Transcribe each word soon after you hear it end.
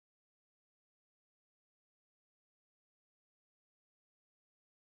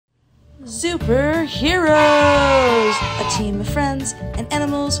Zooper Heroes! A team of friends and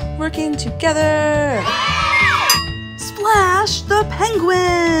animals working together! Splash the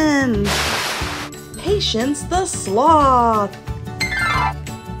penguin! Patience the sloth!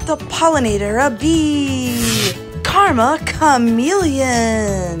 The pollinator a bee! Karma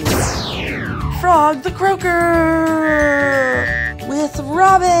chameleon! Frog the croaker! With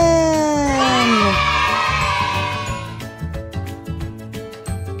Robin!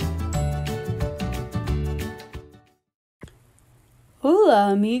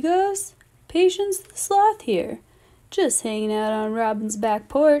 Hola, amigos! Patience the Sloth here, just hanging out on Robin's back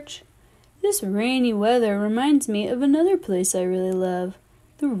porch. This rainy weather reminds me of another place I really love,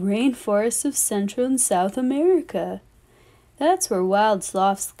 the rainforests of Central and South America. That's where wild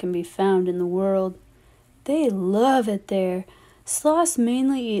sloths can be found in the world. They love it there. Sloths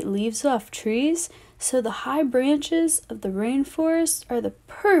mainly eat leaves off trees, so the high branches of the rainforest are the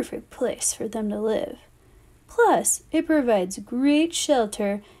perfect place for them to live. Plus, it provides great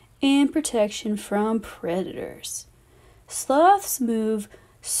shelter and protection from predators. Sloths move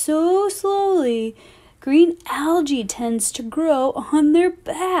so slowly, green algae tends to grow on their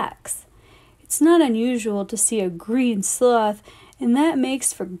backs. It's not unusual to see a green sloth, and that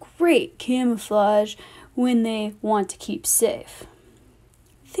makes for great camouflage when they want to keep safe.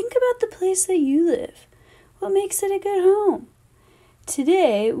 Think about the place that you live. What makes it a good home?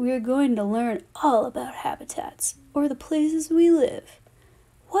 Today, we are going to learn all about habitats, or the places we live.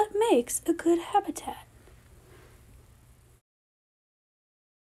 What makes a good habitat?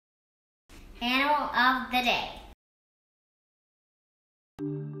 Animal of the day.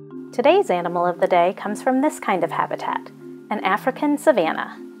 Today's animal of the day comes from this kind of habitat, an African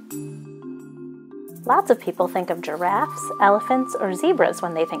savanna. Lots of people think of giraffes, elephants, or zebras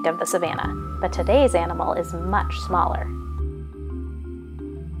when they think of the savanna, but today's animal is much smaller.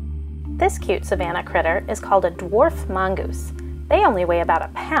 This cute savanna critter is called a dwarf mongoose. They only weigh about a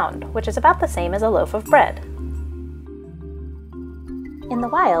pound, which is about the same as a loaf of bread. In the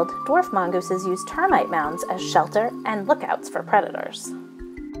wild, dwarf mongooses use termite mounds as shelter and lookouts for predators.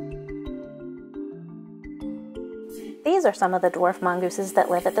 These are some of the dwarf mongooses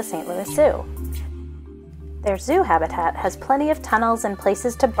that live at the St. Louis Zoo. Their zoo habitat has plenty of tunnels and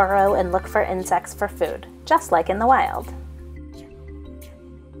places to burrow and look for insects for food, just like in the wild.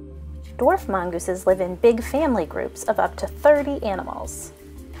 Dwarf mongooses live in big family groups of up to 30 animals.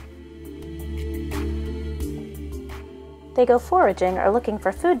 They go foraging or looking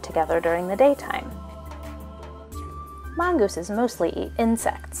for food together during the daytime. Mongooses mostly eat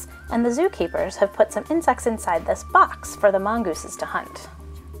insects, and the zookeepers have put some insects inside this box for the mongooses to hunt.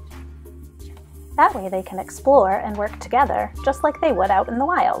 That way they can explore and work together just like they would out in the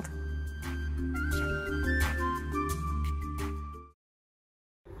wild.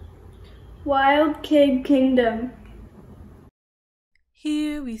 Wild Cave Kingdom.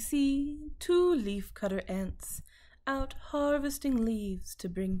 Here we see 2 leaf-cutter ants out harvesting leaves to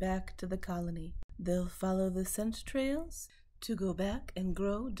bring back to the colony. They'll follow the scent trails to go back and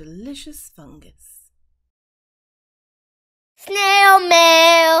grow delicious fungus. Snail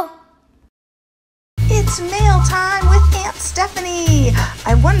mail. It's mail time with Aunt Stephanie.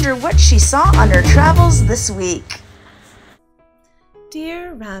 I wonder what she saw on her travels this week.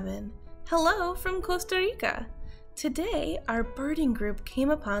 Dear Robin, hello from Costa Rica. Today, our birding group came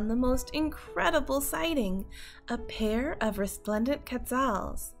upon the most incredible sighting, a pair of resplendent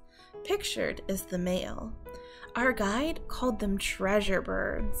quetzals. Pictured is the male. Our guide called them treasure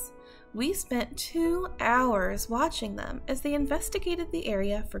birds. We spent 2 hours watching them as they investigated the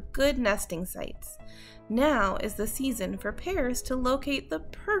area for good nesting sites. Now is the season for pairs to locate the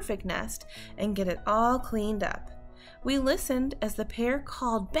perfect nest and get it all cleaned up. We listened as the pair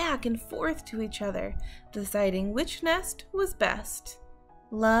called back and forth to each other, deciding which nest was best.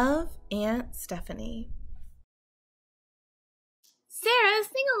 Love, Aunt Stephanie. Sarah,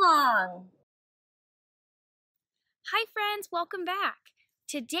 sing along. Hi friends, welcome back.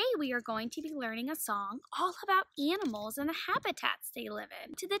 Today we are going to be learning a song all about animals and the habitats they live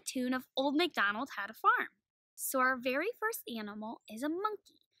in, to the tune of Old MacDonald Had a Farm. So our very first animal is a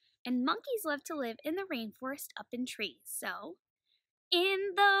monkey, and monkeys love to live in the rainforest up in trees. So,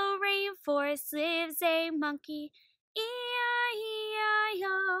 in the rainforest lives a monkey,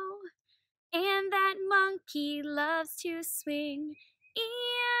 E-I-E-I-O, and that monkey loves to swing,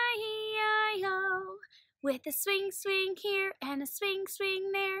 E-I-E-I-O. With a swing, swing here and a swing,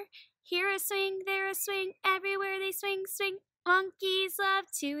 swing there. Here a swing, there a swing, everywhere they swing, swing. Monkeys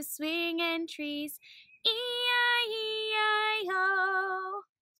love to swing in trees. E-I-E-I-O.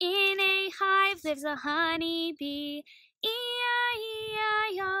 In a hive lives a honey bee.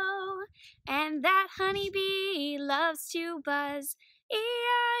 E-I-E-I-O. And that honeybee loves to buzz,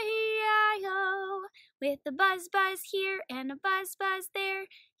 E-I-E-I-O. With a buzz buzz here and a buzz buzz there,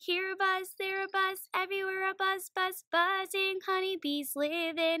 here a buzz, there a buzz, everywhere a buzz buzz. Buzzing honeybees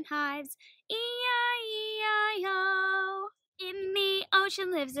live in hives, E-I-E-I-O. In the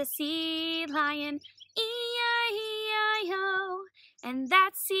ocean lives a sea lion, E-I-E-I-O. And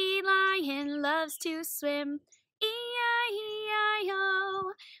that sea lion loves to swim,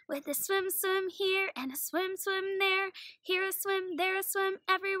 E-I-E-I-O. With a swim, swim here and a swim, swim there. Here a swim, there a swim,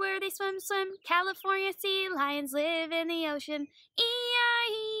 everywhere they swim, swim. California sea lions live in the ocean,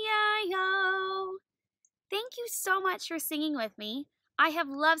 E-I-E-I-O. Thank you so much for singing with me. I have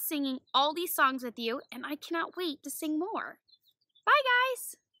loved singing all these songs with you, and I cannot wait to sing more. Bye,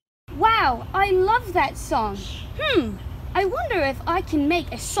 guys! Wow, I love that song. I wonder if I can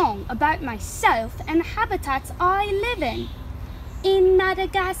make a song about myself and the habitats I live in. In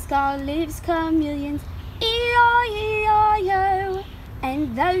Madagascar lives chameleons, E-I-E-I-O.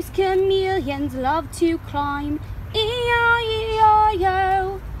 And those chameleons love to climb,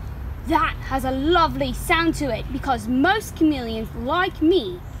 E-I-E-I-O. That has a lovely sound to it because most chameleons, like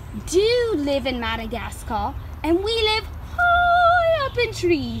me, do live in Madagascar, and we live high up in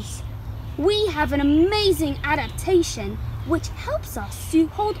trees. We have an amazing adaptation which helps us to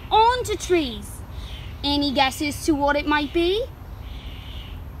hold on to trees. Any guesses to what it might be?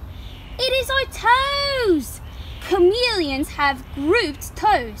 It is our toes! Chameleons have grouped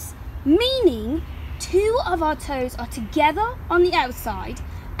toes, meaning 2 of our toes are together on the outside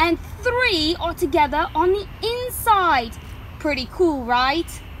and 3 are together on the inside. Pretty cool,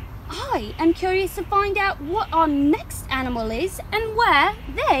 right? I am curious to find out what our next animal is and where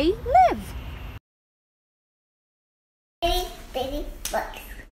they live. Baby, look.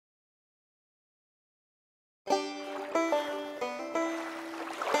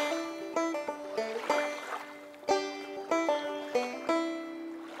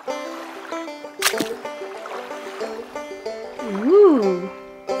 Ooh.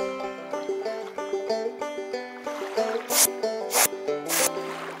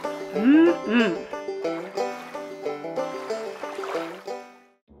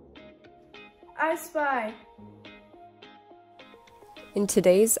 I spy. In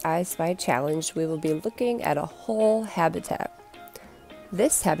today's I Spy challenge, we will be looking at a whole habitat.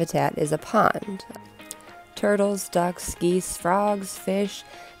 This habitat is a pond. Turtles, ducks, geese, frogs, fish,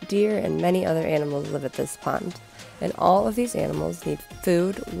 deer, and many other animals live at this pond. And all of these animals need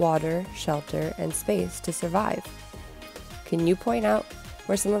food, water, shelter, and space to survive. Can you point out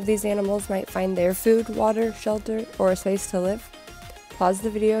where some of these animals might find their food, water, shelter, or a space to live? Pause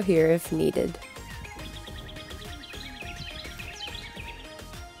the video here if needed.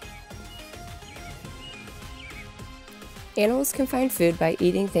 Animals can find food by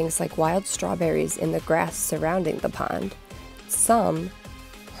eating things like wild strawberries in the grass surrounding the pond. Some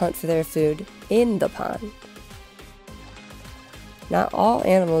hunt for their food in the pond. Not all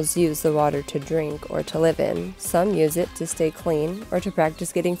animals use the water to drink or to live in. Some use it to stay clean or to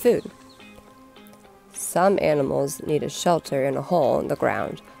practice getting food. Some animals need a shelter in a hole in the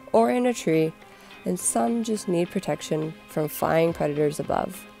ground or in a tree, and some just need protection from flying predators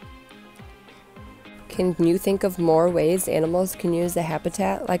above. Can you think of more ways animals can use a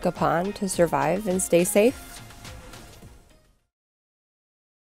habitat like a pond to survive and stay safe?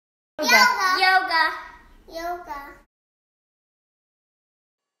 Yoga.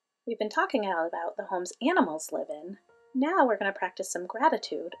 We've been talking about the homes animals live in. Now we're going to practice some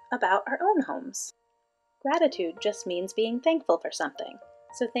gratitude about our own homes. Gratitude just means being thankful for something.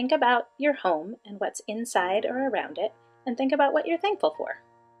 So think about your home and what's inside or around it, and think about what you're thankful for.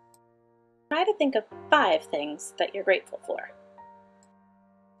 Try to think of 5 things that you're grateful for.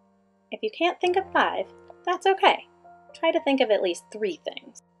 If you can't think of 5, that's okay. Try to think of at least 3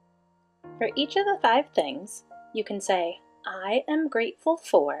 things. For each of the 5 things, you can say, I am grateful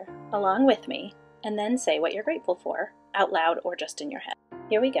for, along with me, and then say what you're grateful for, out loud or just in your head.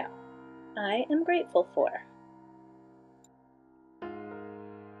 Here we go. I am grateful for.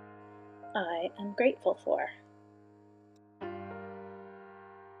 I am grateful for.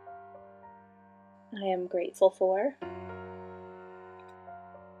 I am grateful for.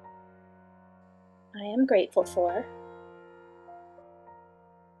 I am grateful for.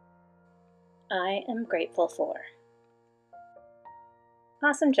 I am grateful for.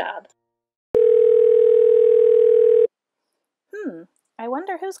 Awesome job. I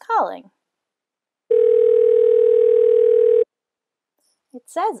wonder who's calling. It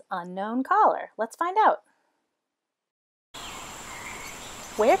says unknown caller. Let's find out.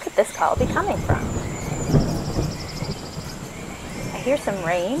 Where could this call be coming from? I hear some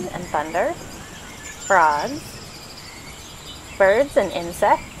rain and thunder, frogs, birds and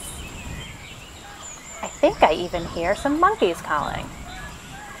insects. I think I even hear some monkeys calling.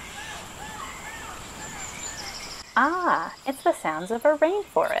 Ah, it's the sounds of a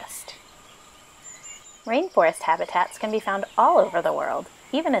rainforest. Rainforest habitats can be found all over the world,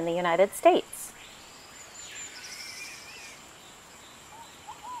 even in the United States.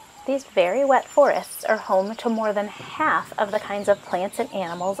 These very wet forests are home to more than half of the kinds of plants and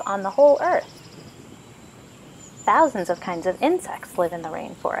animals on the whole Earth. Thousands of kinds of insects live in the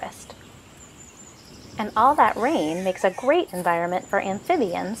rainforest. And all that rain makes a great environment for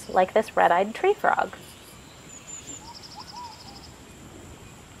amphibians like this red-eyed tree frog.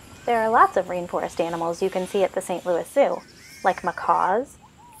 There are lots of rainforest animals you can see at the St. Louis Zoo, like macaws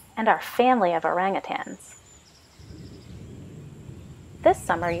and our family of orangutans. This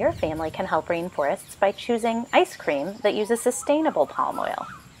summer, your family can help rainforests by choosing ice cream that uses sustainable palm oil.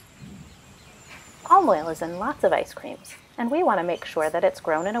 Palm oil is in lots of ice creams, and we want to make sure that it's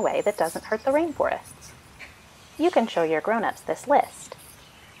grown in a way that doesn't hurt the rainforests. You can show your grown-ups this list.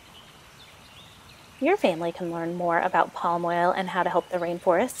 Your family can learn more about palm oil and how to help the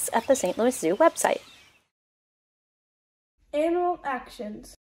rainforests at the St. Louis Zoo website. Animal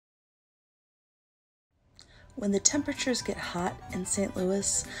actions. When the temperatures get hot in St.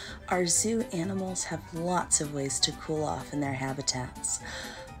 Louis, our zoo animals have lots of ways to cool off in their habitats.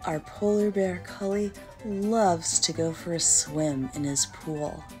 Our polar bear Cully loves to go for a swim in his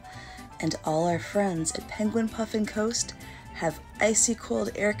pool. And all our friends at Penguin Puffin Coast have icy cold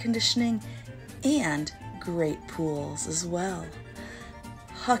air conditioning and great pools as well.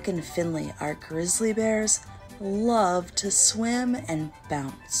 Huck and Finley, our grizzly bears, love to swim and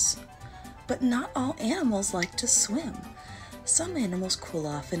bounce. But not all animals like to swim. Some animals cool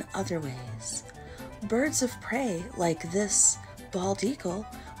off in other ways. Birds of prey, like this bald eagle,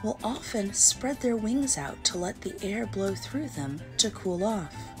 will often spread their wings out to let the air blow through them to cool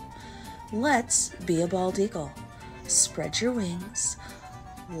off. Let's be a bald eagle. Spread your wings,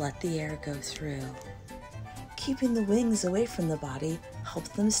 let the air go through. Keeping the wings away from the body helps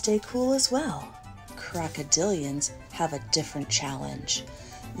them stay cool as well. Crocodilians have a different challenge.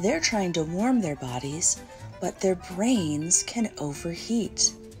 They're trying to warm their bodies, but their brains can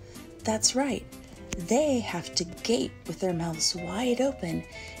overheat. That's right, they have to gape with their mouths wide open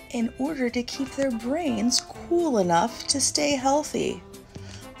in order to keep their brains cool enough to stay healthy.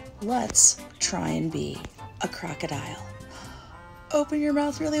 Let's try and be a crocodile. Open your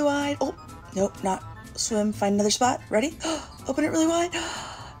mouth really wide. Oh, nope, not swim, find another spot. Ready? Open it really wide.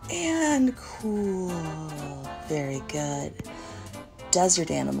 And cool. Very good.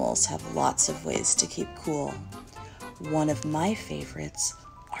 Desert animals have lots of ways to keep cool. One of my favorites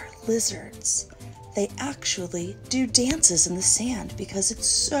are lizards. They actually do dances in the sand because it's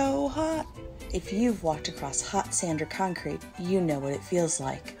so hot. If you've walked across hot sand or concrete, you know what it feels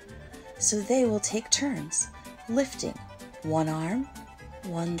like. So they will take turns lifting one arm,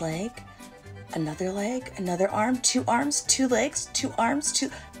 one leg, another arm, 2 arms, 2 legs, 2 arms,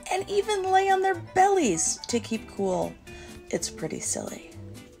 and even lay on their bellies to keep cool. It's pretty silly,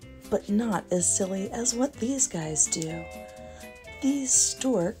 but not as silly as what these guys do. These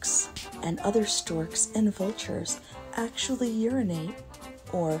storks and other storks and vultures actually urinate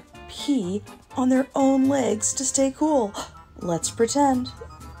or pee on their own legs to stay cool. Let's pretend.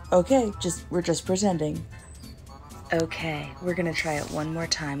 Okay, we're just pretending. Okay, we're gonna try it one more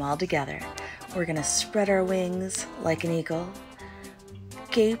time all together. We're gonna spread our wings like an eagle,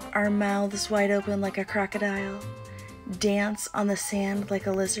 gape our mouths wide open like a crocodile, dance on the sand like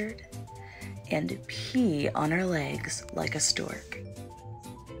a lizard, and pee on our legs like a stork.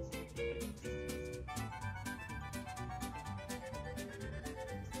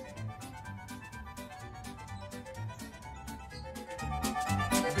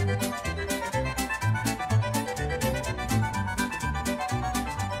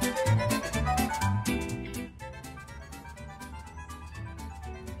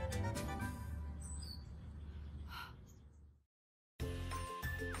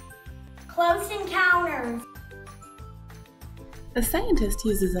 Close encounters. A scientist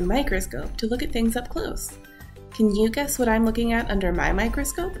uses a microscope to look at things up close. Can you guess what I'm looking at under my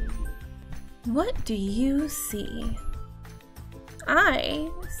microscope? What do you see?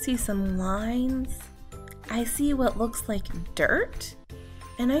 I see some lines. I see what looks like dirt.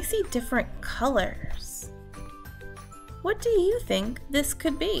 And I see different colors. What do you think this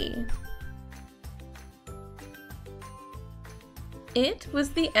could be? It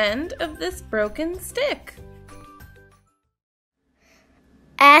was the end of this broken stick.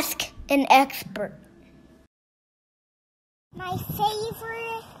 Ask an expert. My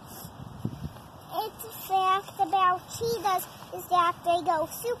favorite fact about cheetahs is that they go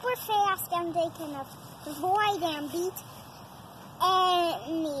super fast and they can avoid and beat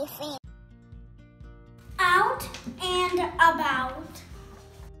anything. Out and about.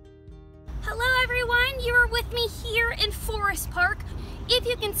 Hello everyone, you are with me here in Forest Park. If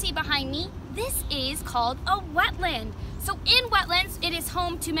you can see behind me, this is called a wetland. So in wetlands, it is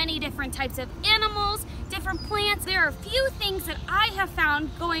home to many different types of animals, different plants. There are a few things that I have found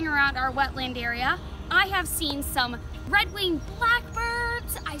going around our wetland area. I have seen some red-winged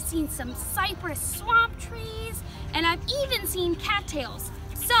blackbirds, I've seen some cypress swamp trees, and I've even seen cattails.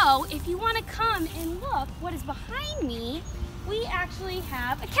 So if you want to come and look what is behind me, we actually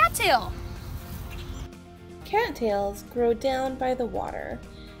have a cattail. Cattails grow down by the water,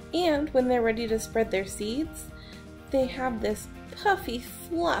 and when they're ready to spread their seeds, they have this puffy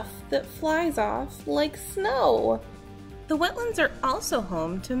fluff that flies off like snow. The wetlands are also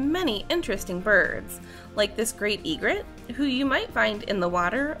home to many interesting birds, like this great egret, who you might find in the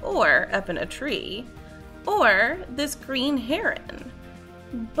water or up in a tree, or this green heron.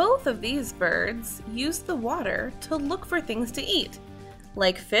 Both of these birds use the water to look for things to eat,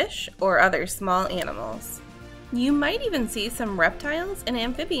 like fish or other small animals. You might even see some reptiles and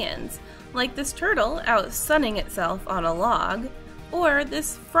amphibians, like this turtle out sunning itself on a log, or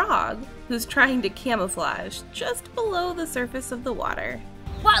this frog who's trying to camouflage just below the surface of the water.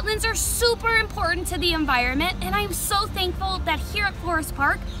 Wetlands are super important to the environment, and I'm so thankful that here at Forest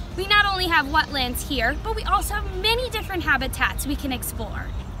Park, we not only have wetlands here, but we also have many different habitats we can explore.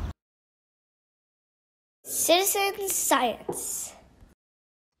 Citizen science.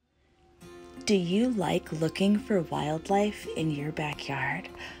 Do you like looking for wildlife in your backyard,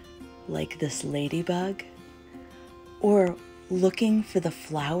 like this ladybug? Or looking for the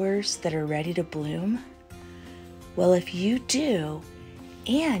flowers that are ready to bloom? Well, if you do,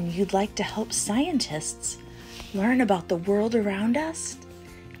 and you'd like to help scientists learn about the world around us,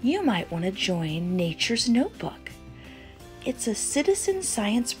 you might want to join Nature's Notebook. It's a citizen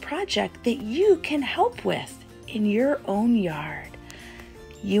science project that you can help with in your own yard.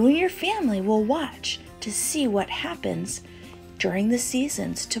 You and your family will watch to see what happens during the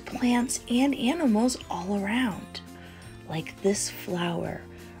seasons to plants and animals all around, like this flower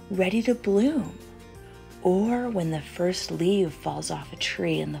ready to bloom, or when the first leaf falls off a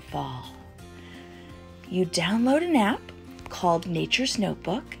tree in the fall. You download an app called Nature's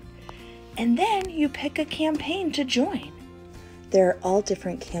Notebook, and then you pick a campaign to join. There are all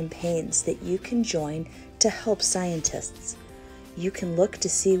different campaigns that you can join to help scientists. You can look to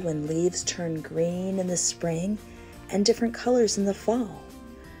see when leaves turn green in the spring and different colors in the fall.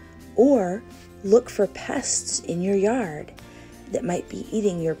 Or look for pests in your yard that might be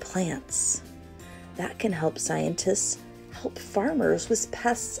eating your plants. That can help scientists help farmers with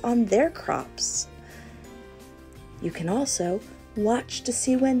pests on their crops. You can also watch to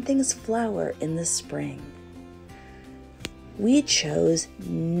see when things flower in the spring. We chose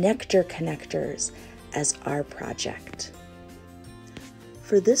nectar connectors as our project.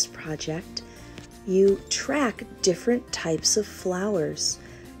 For this project, you track different types of flowers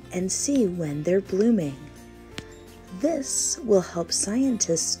and see when they're blooming. This will help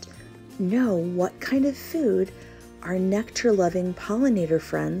scientists know what kind of food our nectar-loving pollinator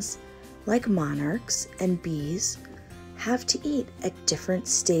friends, like monarchs and bees, have to eat at different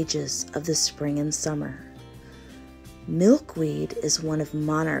stages of the spring and summer. Milkweed is one of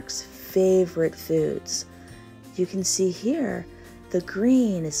monarchs' favorite foods. You can see here the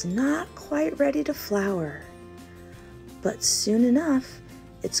green is not quite ready to flower, but soon enough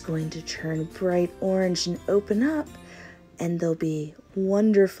it's going to turn bright orange and open up, and there'll be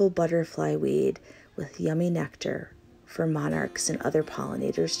wonderful butterfly weed with yummy nectar for monarchs and other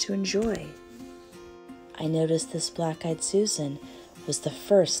pollinators to enjoy. I noticed this black-eyed Susan was the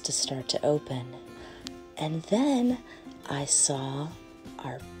first to start to open, and then I saw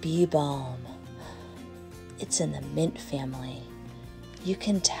our bee balm. It's in the mint family. You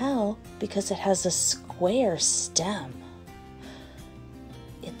can tell because it has a square stem.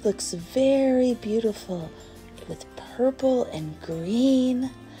 It looks very beautiful with purple and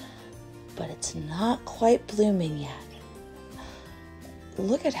green, but it's not quite blooming yet.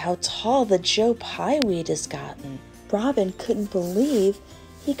 Look at how tall the Joe Pye weed has gotten. Robin couldn't believe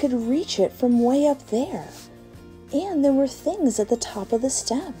he could reach it from way up there. And there were things at the top of the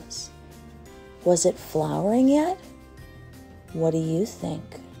stems. Was it flowering yet? What do you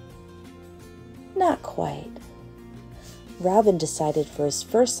think? Not quite. Robin decided for his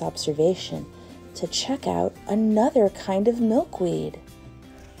first observation to check out another kind of milkweed.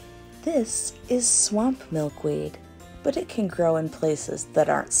 This is swamp milkweed, but it can grow in places that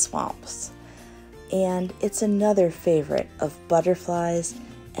aren't swamps. And it's another favorite of butterflies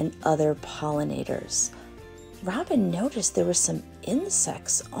and other pollinators. Robin noticed there were some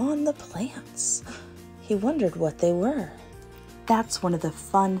insects on the plants. He wondered what they were. That's one of the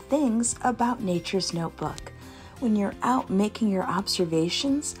fun things about Nature's Notebook. When you're out making your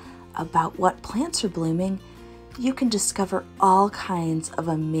observations about what plants are blooming, you can discover all kinds of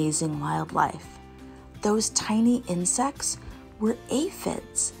amazing wildlife. Those tiny insects were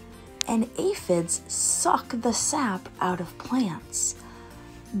aphids, and aphids suck the sap out of plants.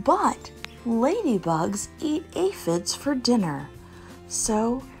 But ladybugs eat aphids for dinner.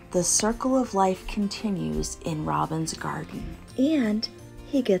 So the circle of life continues in Robin's garden. And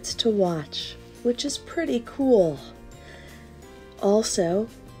he gets to watch, which is pretty cool. Also,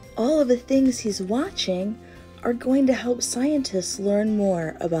 all of the things he's watching are going to help scientists learn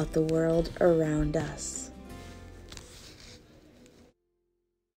more about the world around us.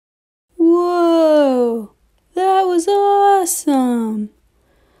 Whoa! That was awesome!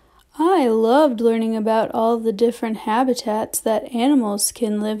 I loved learning about all the different habitats that animals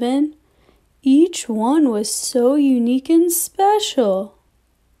can live in. Each one was so unique and special.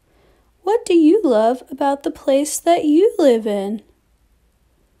 What do you love about the place that you live in?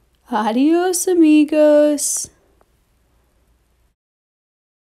 Adios, amigos!